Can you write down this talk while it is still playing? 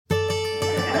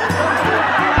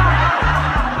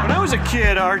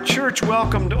kid, our church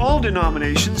welcomed all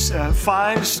denominations,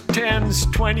 5s, 10s,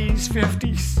 20s,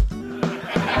 50s.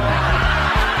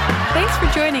 Thanks for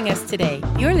joining us today.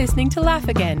 You're listening to Laugh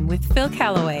Again with Phil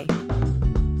Callaway.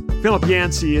 Philip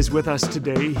Yancey is with us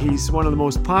today. He's one of the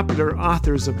most popular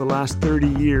authors of the last 30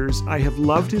 years. I have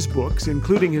loved his books,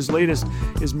 including his latest,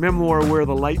 his memoir, Where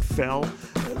the Light Fell.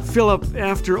 Philip,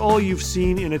 after all you've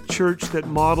seen in a church that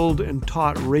modeled and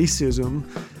taught racism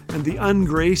and the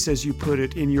ungrace, as you put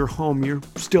it, in your home, you're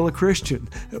still a Christian.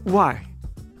 Why?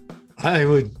 I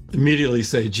would immediately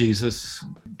say Jesus.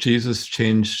 Jesus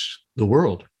changed the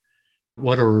world.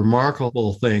 What a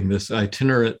remarkable thing, this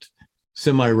itinerant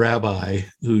semi-rabbi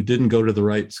who didn't go to the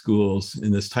right schools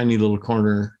in this tiny little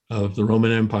corner of the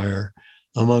Roman Empire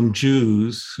among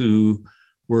Jews who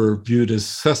were viewed as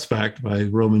suspect by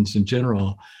Romans in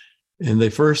general. And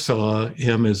they first saw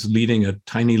him as leading a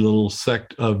tiny little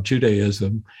sect of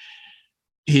Judaism.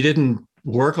 He didn't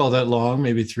work all that long,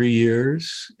 maybe 3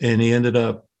 years, and he ended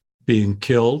up being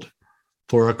killed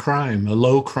for a crime, a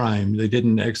low crime. They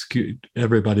didn't execute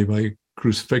everybody by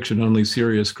crucifixion, only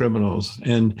serious criminals.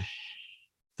 And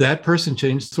that person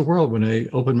changed the world. When I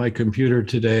opened my computer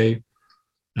today,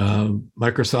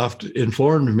 Microsoft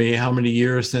informed me how many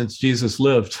years since Jesus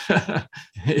lived.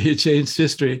 He changed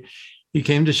history. He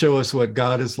came to show us what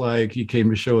God is like. He came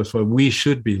to show us what we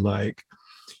should be like.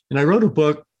 And I wrote a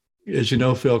book, as you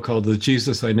know, Phil, called The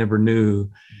Jesus I Never Knew.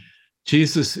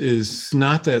 Jesus is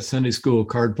not that Sunday school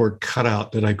cardboard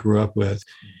cutout that I grew up with.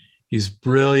 He's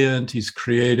brilliant, he's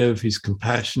creative, he's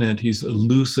compassionate, he's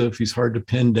elusive, he's hard to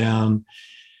pin down.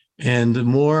 And the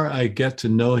more I get to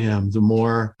know him, the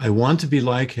more I want to be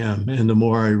like him, and the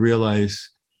more I realize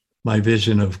my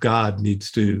vision of God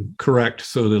needs to correct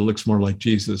so that it looks more like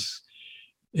Jesus.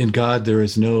 In God, there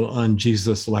is no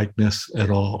un-Jesus likeness at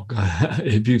all.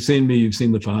 If you've seen me, you've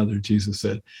seen the Father, Jesus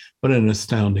said. What an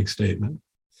astounding statement.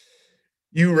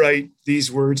 You write these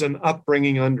words, an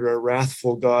upbringing under a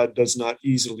wrathful God does not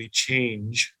easily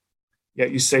change.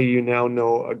 Yet you say you now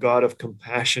know a God of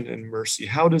compassion and mercy.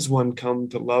 How does one come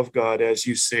to love God, as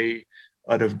you say,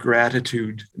 out of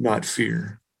gratitude, not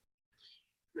fear?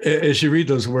 As you read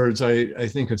those words, I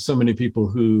think of so many people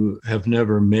who have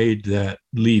never made that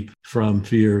leap from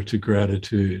fear to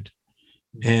gratitude.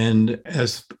 And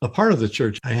as a part of the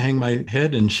church, I hang my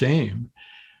head in shame.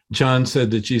 John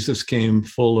said that Jesus came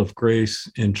full of grace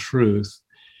and truth.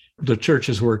 The church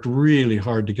has worked really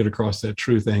hard to get across that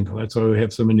truth angle. That's why we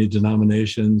have so many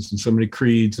denominations and so many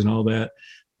creeds and all that.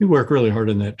 We work really hard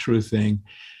on that truth thing.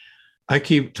 I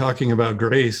keep talking about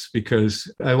grace because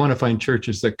I want to find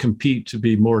churches that compete to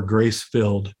be more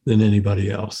grace-filled than anybody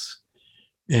else.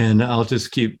 And I'll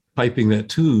just keep piping that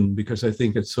tune because I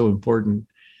think it's so important.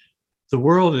 The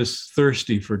world is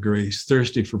thirsty for grace,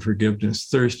 thirsty for forgiveness,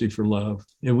 thirsty for love.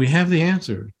 And we have the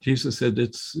answer. Jesus said,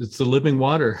 it's the living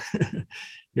water.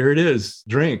 Here it is.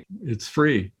 Drink. It's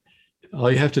free.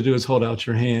 All you have to do is hold out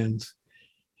your hands.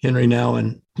 Henry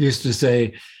Nouwen used to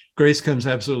say, grace comes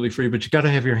absolutely free, but you got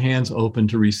to have your hands open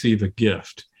to receive a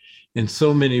gift. And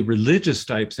so many religious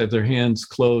types have their hands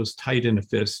closed tight in a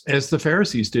fist, as the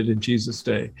Pharisees did in Jesus'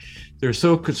 day. They're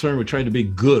so concerned with trying to be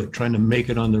good, trying to make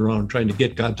it on their own, trying to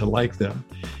get God to like them,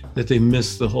 that they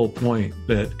miss the whole point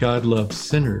that God loves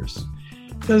sinners.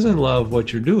 He doesn't love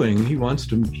what you're doing. He wants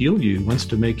to heal you, wants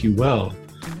to make you well.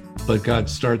 But God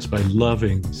starts by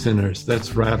loving sinners.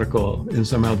 That's radical. And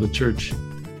somehow the church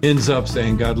ends up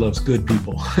saying God loves good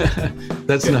people.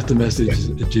 That's not the message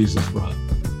that Jesus brought.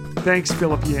 Thanks,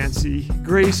 Philip Yancey.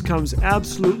 Grace comes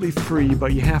absolutely free,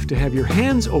 but you have to have your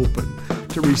hands open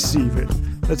to receive it.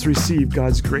 Let's receive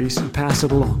God's grace and pass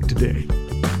it along today.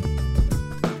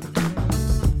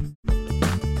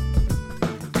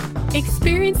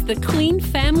 Experience the clean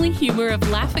family humor of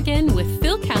Laugh Again with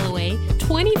Phil Callaway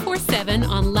 24/7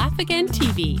 on Laugh Again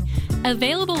TV.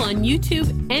 Available on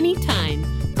YouTube anytime.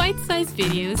 Bite-sized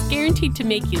videos guaranteed to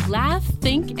make you laugh,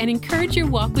 think, and encourage your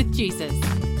walk with Jesus.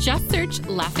 Just search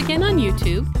Laugh Again on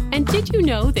YouTube. And did you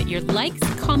know that your likes,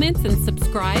 comments, and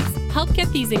subscribes help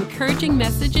get these encouraging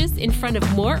messages in front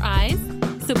of more eyes?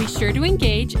 So be sure to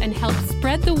engage and help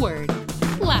spread the word.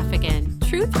 Laugh Again.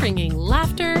 Truth bringing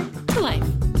laughter to life.